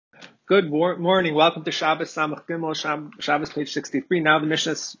Morning. Welcome to Shabbos Samach Gimel, Shabbos page 63. Now the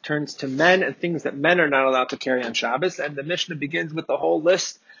Mishnah turns to men and things that men are not allowed to carry on Shabbos. And the Mishnah begins with a whole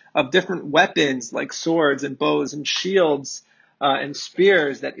list of different weapons like swords and bows and shields and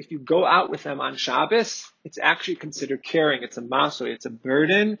spears that if you go out with them on Shabbos, it's actually considered carrying. It's a masoi, it's a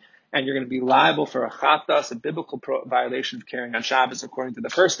burden, and you're going to be liable for a chatas, a biblical violation of carrying on Shabbos according to the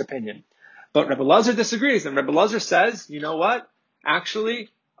first opinion. But Rebbe Lazar disagrees, and Rebbe Lazar says, you know what? Actually,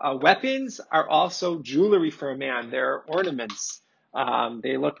 weapons are also jewelry for a man. They're ornaments.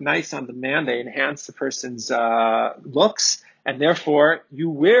 They look nice on the man. They enhance the person's looks, and therefore you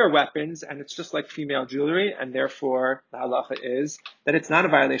wear weapons, and it's just like female jewelry, and therefore the halacha is that it's not a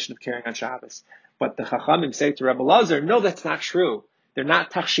violation of carrying on Shabbos. But the Chachamim say to Rebbe Lazar, no, that's not true. They're not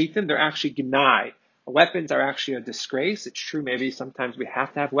tachshitim, they're actually gnai. Weapons are actually a disgrace. It's true, maybe sometimes we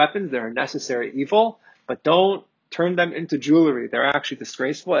have to have weapons. They're a necessary evil, but don't turn them into jewelry. They're actually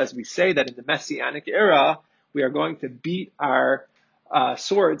disgraceful, as we say that in the Messianic era, we are going to beat our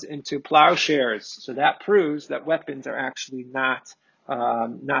swords into plowshares. So that proves that weapons are actually not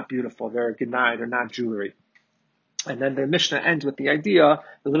beautiful. They're gnai, they're not jewelry. And then the Mishnah ends with the idea,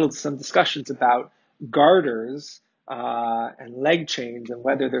 some discussions about garters and leg chains and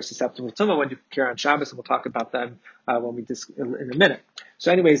whether they're susceptible to tumah when you carry on Shabbos, and we'll talk about them in a minute.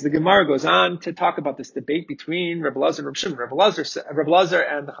 So anyways, the Gemara goes on to talk about this debate between Rebbe Lazar and Reb Shimon. Rebbe Lazar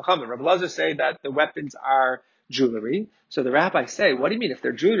and the Chachamim. Rebbe Lazar say that the weapons are jewelry. So the rabbis say, what do you mean if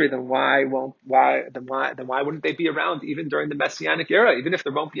they're jewelry, then why wouldn't they be around even during the Messianic era, even if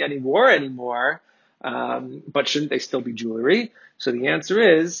there won't be any war anymore? But shouldn't they still be jewelry? So the answer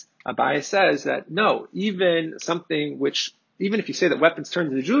is, Abaye says that no, even if you say that weapons turn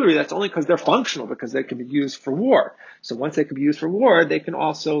into jewelry, that's only because they're functional, because they can be used for war. So once they can be used for war, they can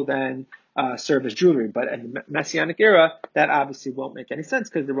also then serve as jewelry. But in the Messianic era, that obviously won't make any sense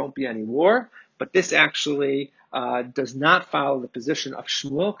because there won't be any war. But this actually does not follow the position of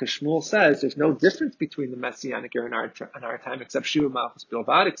Shmuel, because Shmuel says there's no difference between the Messianic era and our time except Shiva Malchus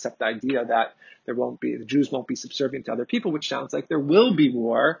Bilvad, except the idea that the Jews won't be subservient to other people, which sounds like there will be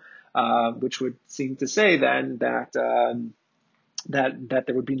war, which would seem to say then that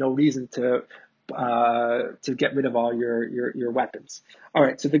there would be no reason to get rid of all your weapons. All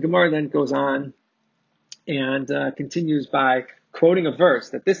right, so the Gemara then goes on and continues by quoting a verse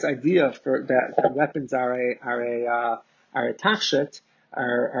that this idea that weapons are a tachshit,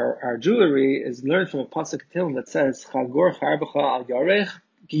 our jewelry, is learned from a pasuk Tehillim that says Chagor charbecha al yarech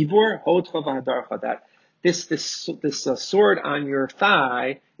gibor hodcha v'hadarcha, that this sword on your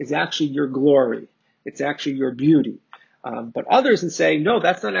thigh is actually your glory. It's actually your beauty. But others would say, no,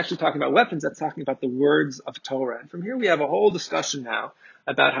 that's not actually talking about weapons, that's talking about the words of Torah. And from here we have a whole discussion now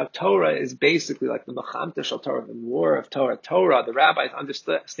about how Torah is basically like the Mechamta Shel Torah, the war of Torah. The rabbis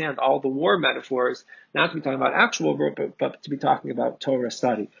understand all the war metaphors, not to be talking about actual war, but to be talking about Torah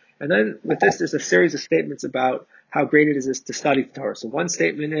study. And then with this, there's a series of statements about how great it is to study Torah. So one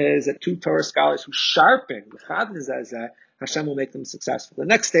statement is that two Torah scholars who sharpen, Hashem will make them successful. The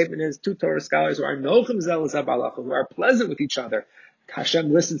next statement is two Torah scholars who are nochem zelazah, who are pleasant with each other.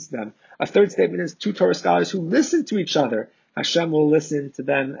 Hashem listens to them. A third statement is two Torah scholars who listen to each other. Hashem will listen to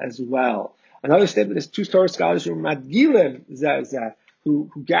them as well. Another statement is two Torah scholars who are madgilim zeh, who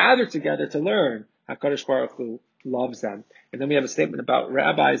gather together to learn. HaKadosh Baruch Hu loves them. And then we have a statement about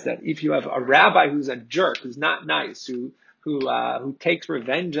rabbis that if you have a rabbi who's a jerk, who's not nice, who takes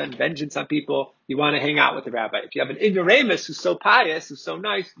revenge and vengeance on people, you want to hang out with the rabbi. If you have an ignoramus who's so pious, who's so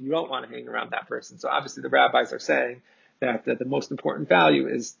nice, you don't want to hang around that person. So obviously the rabbis are saying that the most important value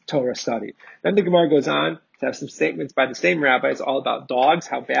is Torah study. Then the Gemara goes on to have some statements by the same rabbis all about dogs,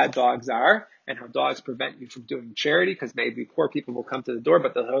 how bad dogs are, and how dogs prevent you from doing charity, because maybe poor people will come to the door,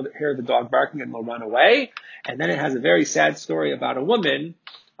 but they'll hear the dog barking and they'll run away. And then it has a very sad story about a woman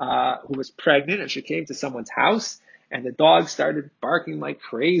who was pregnant, and she came to someone's house, and the dog started barking like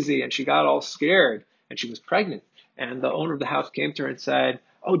crazy, and she got all scared, and she was pregnant. And the owner of the house came to her and said,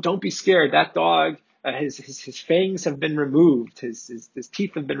 "Oh, don't be scared. That dog, his fangs have been removed. His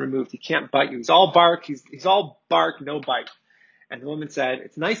teeth have been removed. He can't bite you. He's all bark. He's all bark, no bite." And the woman said,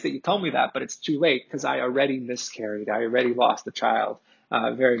 "It's nice that you told me that, but it's too late because I already miscarried. I already lost a child."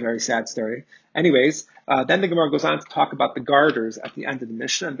 Very, very sad story. Anyways, then the Gemara goes on to talk about the garters at the end of the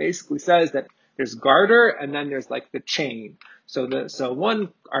Mishnah, and basically says that there's garter and then there's like the chain. So one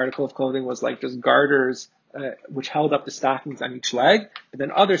article of clothing was like just garters which held up the stockings on each leg, but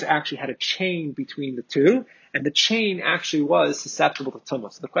then others actually had a chain between the two, and the chain actually was susceptible to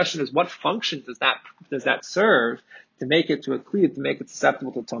tumah. So the question is, what function does that serve to make it to a cleave, to make it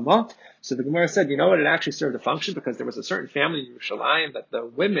susceptible to tumah? So the Gemara said, you know what, it actually served a function because there was a certain family in Yerushalayim that the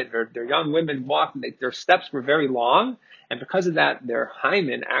women, or their young women walked, and their steps were very long, and because of that, their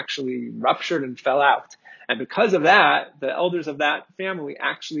hymen actually ruptured and fell out. And because of that, the elders of that family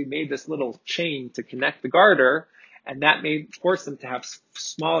actually made this little chain to connect the garter, and that forced them to have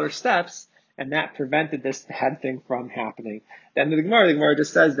smaller steps, and that prevented this head thing from happening. Then the Gemara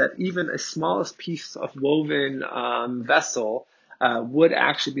just says that even a smallest piece of woven vessel would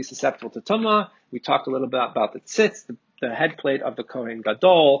actually be susceptible to tumah. We talked a little bit about the tzitz, the head plate of the Kohen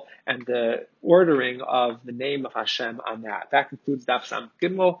Gadol, and the ordering of the name of Hashem on that. That concludes Daf Samach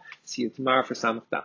Gimel. See you tomorrow for Samach Daf.